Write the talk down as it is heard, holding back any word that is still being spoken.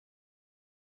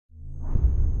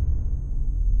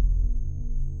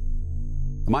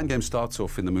The mind game starts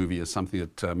off in the movie as something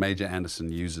that Major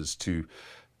Anderson uses to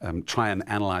try and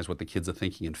analyze what the kids are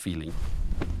thinking and feeling.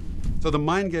 So the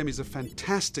mind game is a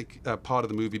fantastic part of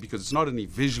the movie because it's not only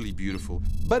visually beautiful,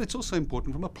 but it's also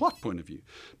important from a plot point of view.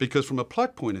 Because from a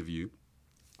plot point of view,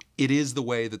 it is the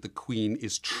way that the Queen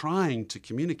is trying to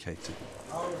communicate to them.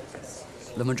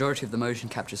 The majority of the motion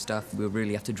capture stuff, we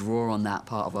really have to draw on that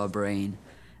part of our brain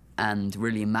and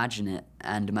really imagine it,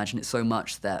 and imagine it so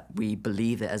much that we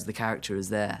believe it as the character is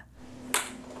there.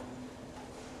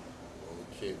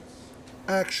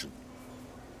 Action.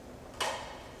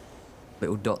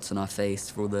 Little dots on our face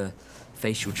for all the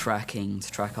facial tracking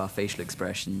to track our facial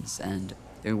expressions, and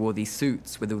we wore these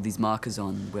suits with all these markers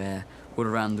on where all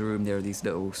around the room there are these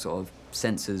little sort of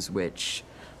sensors which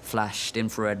flashed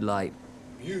infrared light.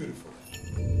 Beautiful.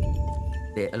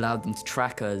 It allowed them to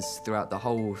track us throughout the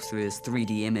whole through this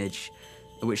 3D image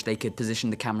in which they could position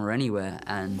the camera anywhere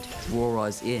and draw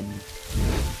us in.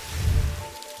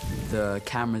 The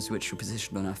cameras which were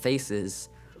positioned on our faces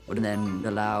would then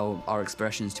allow our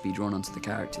expressions to be drawn onto the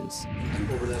characters.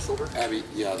 Over that shoulder. Abby,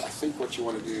 yeah, I think what you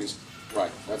want to do is,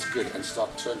 right, that's good, and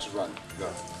stop, turn to run. Go.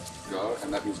 Go,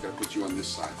 and that means going to put you on this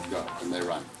side. Go, and they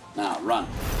run. Now, run.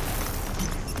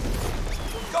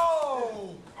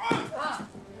 Go!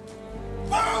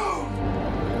 Boom!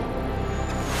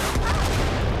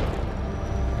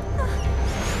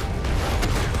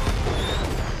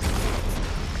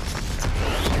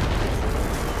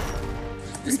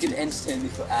 This can entertain me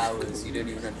for hours, you don't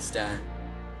even understand.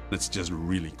 It's just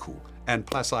really cool. And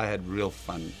plus, I had real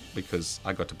fun because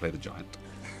I got to play the giant.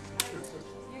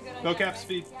 No cap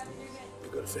speed.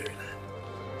 We've got a fairyland.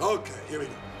 Okay, here we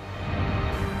go.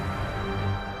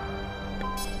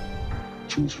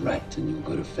 Choose right, and you'll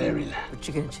go to fairyland. What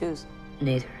you gonna choose?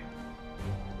 Neither.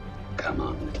 Come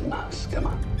on, little mouse, come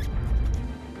on.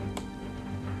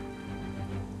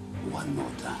 One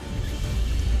more time.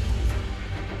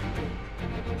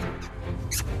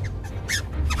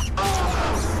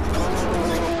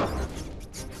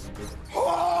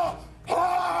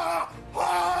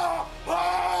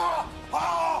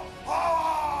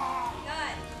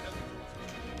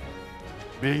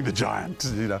 Being the giant,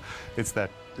 you know, it's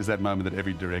that moment that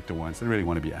every director wants. They really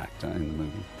want to be actor in the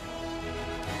movie.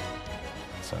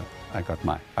 So I got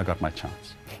my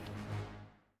chance.